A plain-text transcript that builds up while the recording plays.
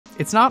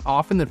It's not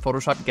often that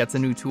Photoshop gets a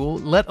new tool,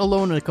 let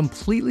alone a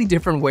completely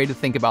different way to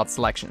think about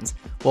selections.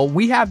 Well,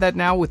 we have that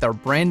now with our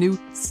brand new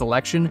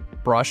Selection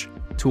Brush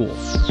tool.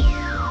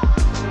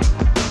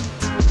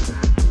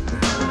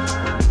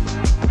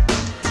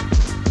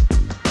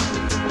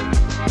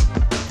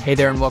 Hey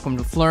there and welcome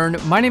to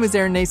PHLEARN. My name is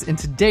Aaron Nace and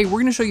today we're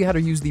going to show you how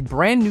to use the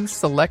brand new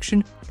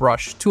Selection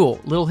Brush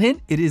tool. Little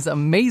hint, it is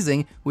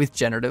amazing with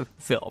generative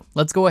fill.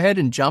 Let's go ahead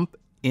and jump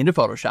into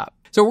Photoshop.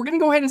 So we're going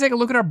to go ahead and take a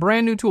look at our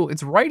brand new tool.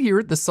 It's right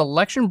here, the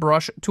Selection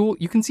Brush tool.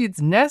 You can see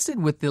it's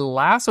nested with the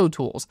lasso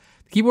tools.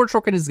 The keyboard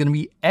shortcut is going to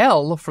be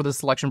L for the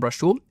Selection Brush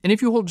tool. And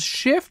if you hold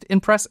Shift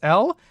and press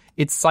L,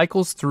 it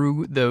cycles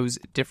through those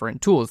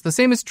different tools. The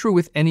same is true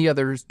with any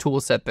other tool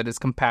set that is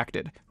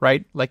compacted,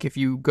 right? Like if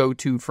you go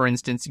to, for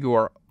instance,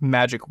 your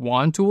Magic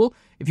Wand tool,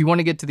 if you want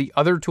to get to the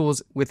other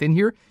tools within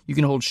here, you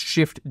can hold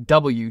Shift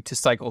W to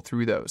cycle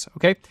through those,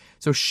 okay?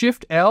 So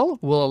Shift L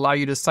will allow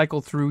you to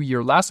cycle through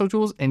your lasso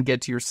tools and get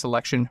to your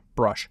Selection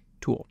Brush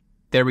tool.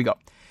 There we go.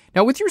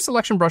 Now with your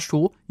Selection Brush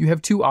tool, you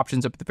have two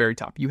options up at the very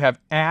top. You have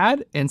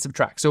Add and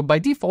Subtract. So by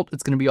default,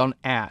 it's going to be on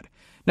Add.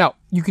 Now,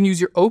 you can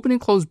use your open and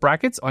close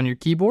brackets on your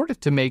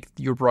keyboard to make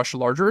your brush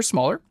larger or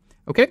smaller,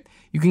 okay?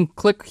 You can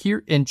click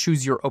here and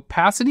choose your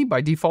opacity.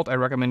 By default, I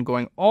recommend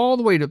going all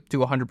the way to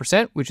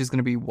 100%, which is going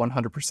to be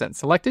 100%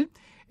 selected.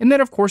 And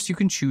then, of course, you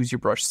can choose your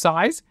brush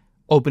size.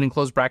 Open and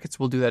close brackets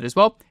will do that as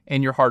well,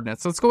 and your hardness.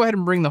 So let's go ahead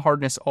and bring the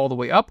hardness all the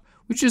way up,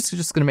 which is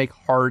just going to make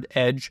hard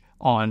edge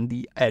on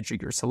the edge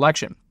of your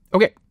selection.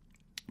 Okay.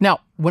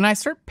 Now, when I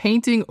start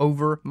painting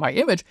over my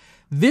image,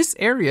 this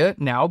area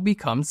now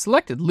becomes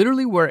selected.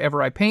 Literally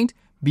wherever I paint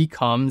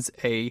becomes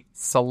a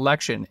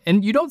selection.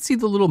 And you don't see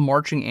the little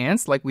marching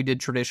ants like we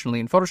did traditionally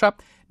in Photoshop.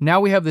 Now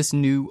we have this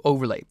new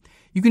overlay.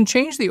 You can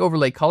change the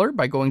overlay color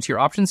by going to your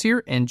options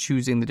here and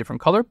choosing the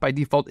different color. By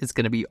default, it's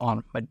going to be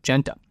on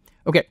magenta.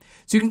 Okay,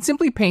 so you can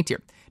simply paint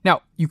here.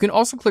 Now, you can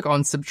also click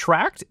on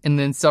Subtract and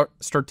then start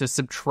to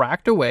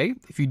subtract away.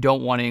 If you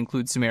don't want to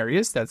include some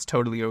areas, that's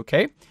totally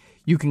okay.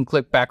 You can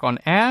click back on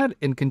Add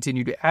and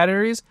continue to add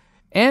areas.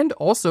 And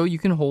also you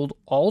can hold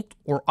Alt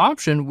or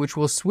Option, which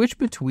will switch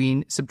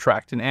between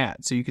Subtract and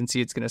Add. So you can see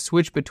it's going to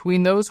switch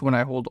between those when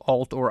I hold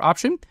Alt or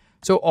Option.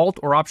 So Alt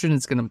or Option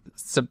is going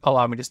to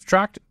allow me to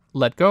subtract,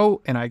 let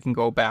go, and I can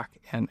go back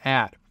and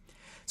add.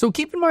 So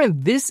keep in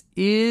mind, this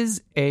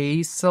is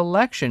a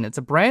selection. It's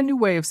a brand new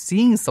way of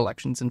seeing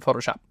selections in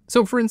Photoshop.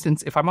 So for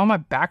instance, if I'm on my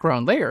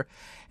background layer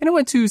and I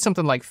went to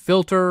something like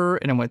Filter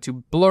and I went to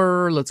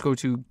Blur, let's go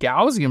to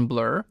Gaussian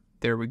Blur.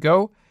 There we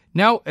go.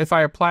 Now, if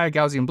I apply a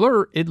Gaussian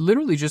blur, it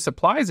literally just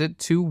applies it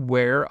to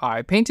where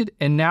I painted.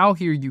 And now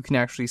here you can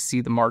actually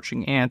see the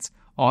marching ants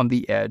on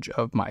the edge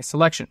of my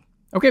selection.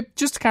 Okay,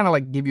 just to kind of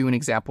like give you an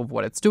example of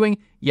what it's doing.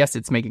 Yes,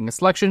 it's making a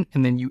selection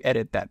and then you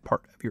edit that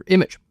part of your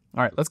image.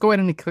 All right, let's go ahead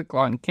and click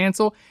on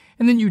cancel.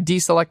 And then you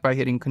deselect by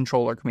hitting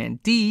Control or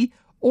Command D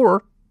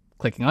or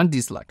clicking on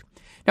deselect.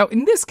 Now,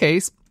 in this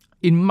case,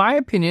 in my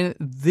opinion,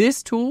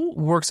 this tool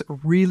works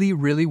really,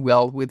 really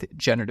well with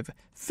generative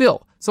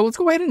fill. So let's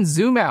go ahead and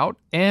zoom out.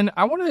 And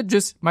I want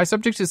to my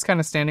subject is kind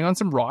of standing on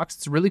some rocks.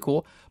 It's really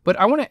cool, but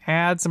I want to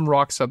add some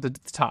rocks up at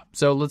the top.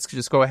 So let's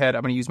just go ahead.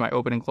 I'm going to use my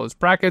open and close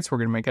brackets. We're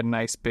going to make a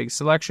nice big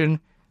selection.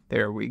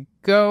 There we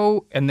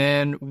go. And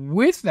then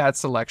with that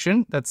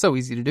selection, that's so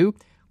easy to do.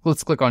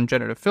 Let's click on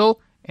generative fill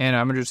and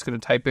I'm just going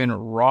to type in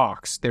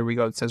rocks. There we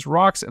go. It says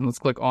rocks and let's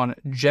click on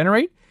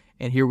generate.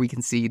 And here we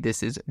can see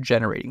this is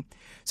generating.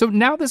 So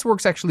now this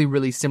works actually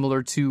really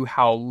similar to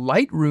how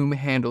Lightroom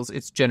handles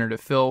its generative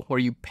fill, where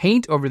you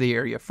paint over the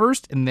area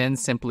first and then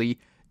simply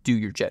do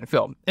your gen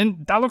fill.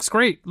 And that looks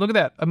great. Look at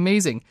that.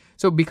 Amazing.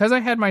 So because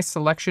I had my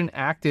selection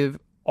active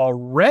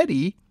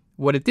already,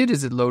 what it did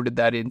is it loaded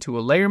that into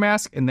a layer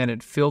mask and then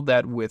it filled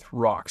that with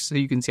rocks. So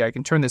you can see I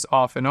can turn this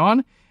off and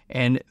on.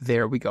 And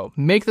there we go.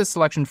 Make the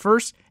selection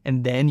first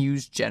and then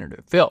use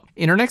generative fill.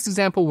 In our next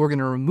example, we're going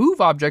to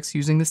remove objects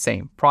using the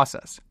same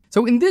process.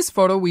 So in this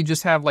photo, we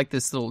just have like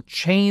this little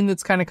chain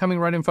that's kind of coming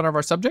right in front of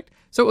our subject.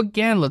 So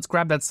again, let's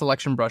grab that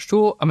Selection Brush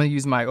tool. I'm going to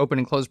use my open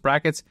and close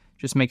brackets,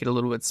 just make it a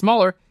little bit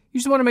smaller. You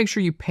just want to make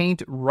sure you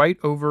paint right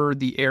over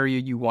the area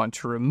you want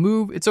to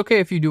remove. It's okay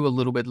if you do a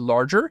little bit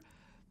larger.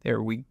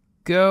 There we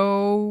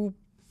go.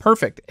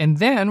 Perfect. And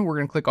then we're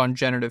going to click on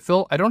Generative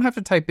Fill. I don't have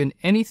to type in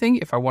anything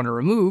if I want to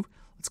remove.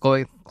 Let's go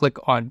ahead and click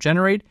on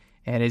Generate.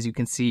 And as you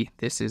can see,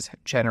 this is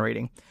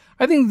generating.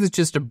 I think this is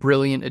just a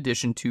brilliant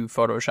addition to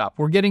Photoshop.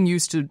 We're getting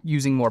used to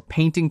using more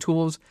painting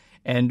tools,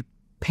 and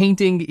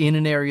painting in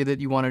an area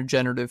that you want to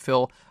generative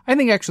fill, I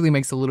think actually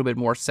makes a little bit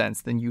more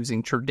sense than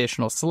using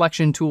traditional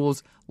selection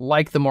tools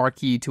like the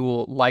marquee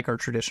tool, like our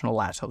traditional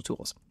lasso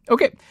tools.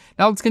 Okay,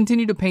 now let's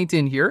continue to paint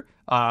in here.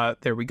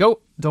 There we go.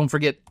 Don't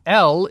forget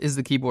L is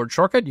the keyboard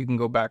shortcut. You can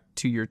go back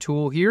to your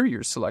tool here,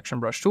 your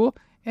Selection Brush tool,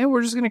 and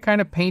we're just going to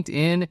kind of paint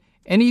in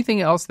anything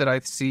else that I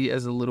see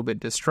as a little bit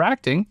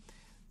distracting.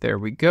 There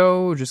we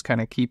go. Just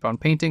kind of keep on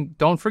painting.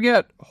 Don't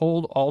forget,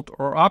 hold Alt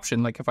or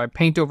Option. Like if I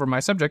paint over my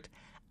subject,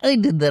 I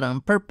did that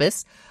on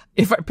purpose.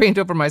 If I paint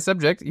over my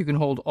subject, you can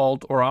hold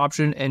Alt or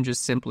Option and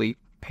just simply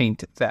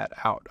paint that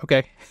out,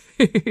 okay?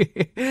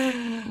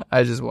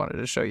 I just wanted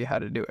to show you how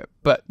to do it,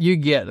 but you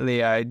get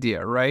the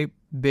idea, right?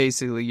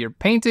 Basically, you're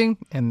painting,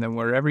 and then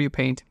wherever you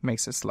paint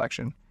makes a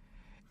selection.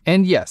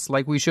 And yes,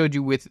 like we showed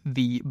you with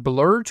the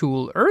blur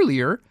tool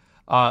earlier,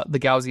 the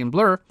Gaussian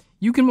blur,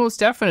 you can most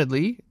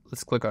definitely,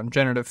 let's click on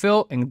generative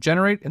fill and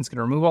generate, and it's going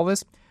to remove all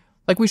this.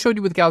 Like we showed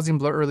you with Gaussian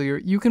blur earlier,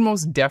 you can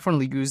most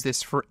definitely use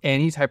this for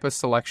any type of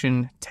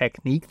selection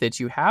technique that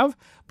you have,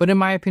 but in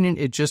my opinion,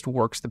 it just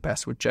works the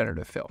best with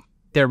generative fill.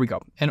 There we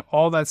go. And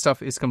all that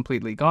stuff is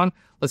completely gone.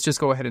 Let's just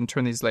go ahead and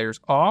turn these layers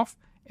off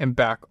and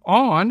back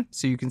on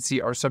so you can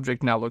see our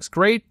subject now looks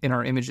great and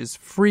our image is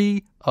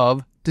free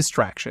of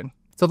distraction.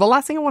 So the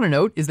last thing I want to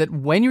note is that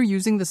when you're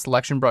using the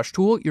selection brush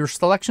tool, your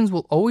selections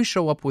will always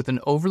show up with an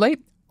overlay.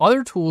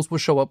 Other tools will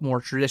show up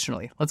more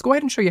traditionally. Let's go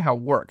ahead and show you how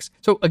it works.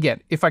 So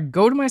again, if I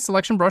go to my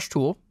selection brush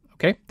tool,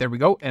 okay, there we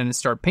go, and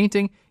start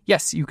painting,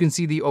 yes, you can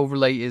see the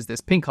overlay is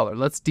this pink color.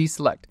 Let's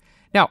deselect.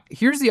 Now,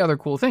 here's the other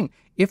cool thing.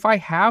 If I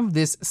have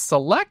this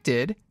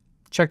selected,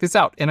 check this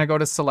out, and I go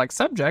to select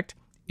subject,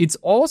 it's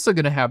also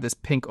going to have this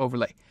pink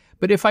overlay.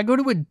 But if I go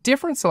to a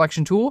different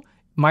selection tool,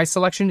 my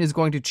selection is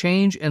going to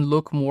change and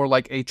look more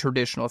like a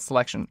traditional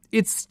selection.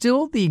 It's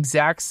still the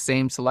exact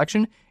same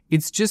selection.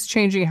 It's just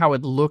changing how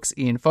it looks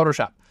in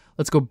Photoshop.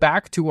 Let's go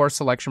back to our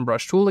selection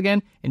brush tool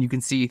again, and you can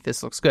see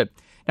this looks good.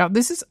 Now,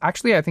 this is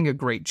actually, I think, a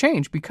great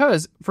change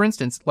because, for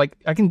instance, like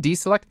I can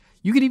deselect.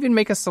 You could even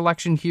make a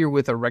selection here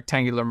with a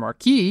rectangular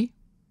marquee.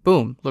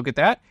 Boom, look at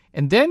that.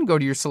 And then go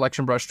to your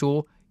selection brush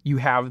tool. You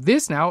have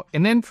this now.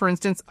 And then, for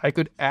instance, I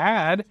could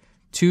add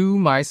to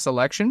my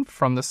selection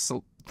from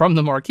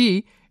the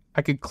marquee.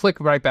 I could click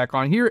right back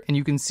on here, and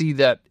you can see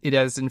that it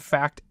has, in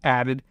fact,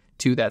 added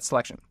to that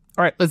selection.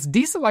 All right, let's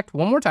deselect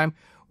one more time.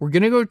 We're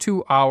going to go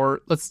to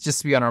our, let's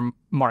just be on our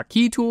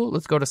marquee tool.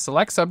 Let's go to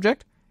select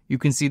subject. You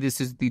can see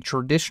this is the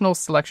traditional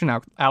selection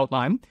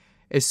outline.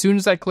 As soon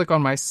as I click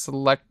on my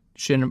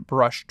selection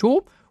brush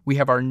tool, we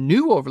have our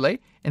new overlay.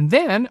 And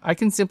then I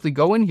can simply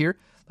go in here,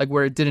 like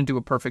where it didn't do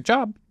a perfect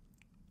job.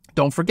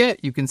 Don't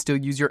forget, you can still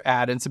use your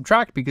add and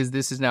subtract because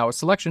this is now a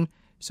selection.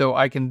 So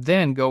I can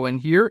then go in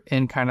here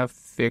and kind of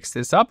fix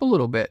this up a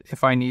little bit.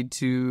 If I need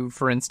to,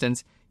 for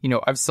instance,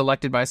 I've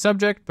selected my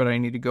subject, but I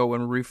need to go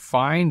and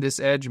refine this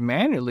edge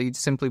manually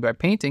simply by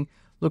painting.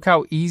 Look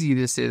how easy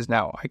this is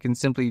now. I can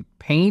simply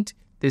paint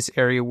this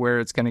area where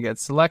it's going to get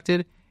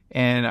selected,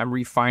 and I'm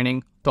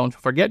refining. Don't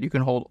forget, you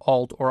can hold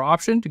Alt or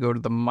Option to go to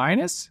the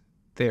minus.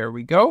 There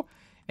we go.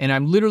 And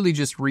I'm literally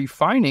just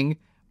refining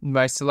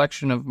my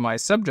selection of my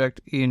subject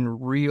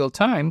in real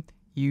time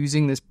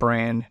using this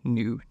brand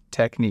new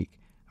technique.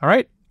 All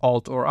right,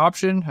 Alt or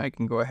Option. I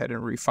can go ahead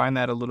and refine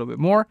that a little bit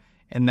more.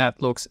 And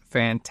that looks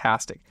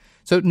fantastic.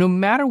 So no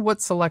matter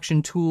what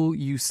selection tool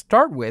you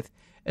start with,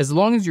 as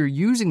long as you're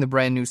using the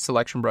brand new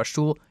selection brush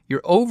tool,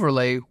 your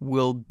overlay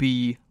will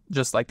be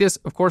just like this.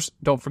 Of course,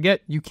 don't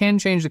forget, you can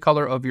change the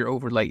color of your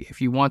overlay.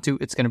 If you want to,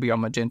 it's going to be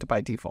on magenta by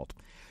default.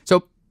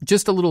 So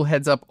just a little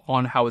heads up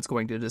on how it's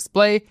going to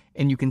display.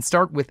 And you can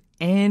start with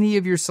any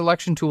of your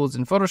selection tools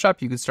in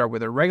Photoshop. You can start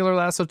with a regular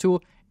lasso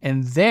tool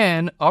and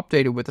then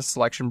update it with a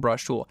selection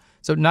brush tool.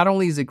 So not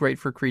only is it great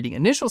for creating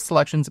initial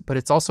selections, but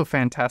it's also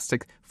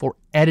fantastic for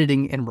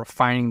editing and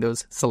refining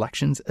those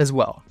selections as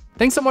well.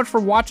 Thanks so much for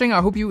watching.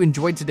 I hope you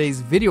enjoyed today's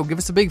video. Give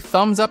us a big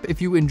thumbs up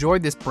if you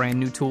enjoyed this brand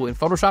new tool in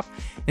Photoshop.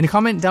 And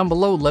comment down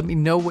below, let me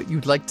know what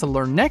you'd like to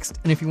learn next.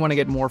 And if you want to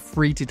get more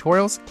free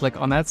tutorials, click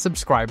on that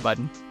subscribe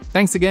button.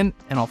 Thanks again,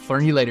 and I'll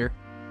learn you later.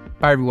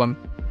 Bye everyone.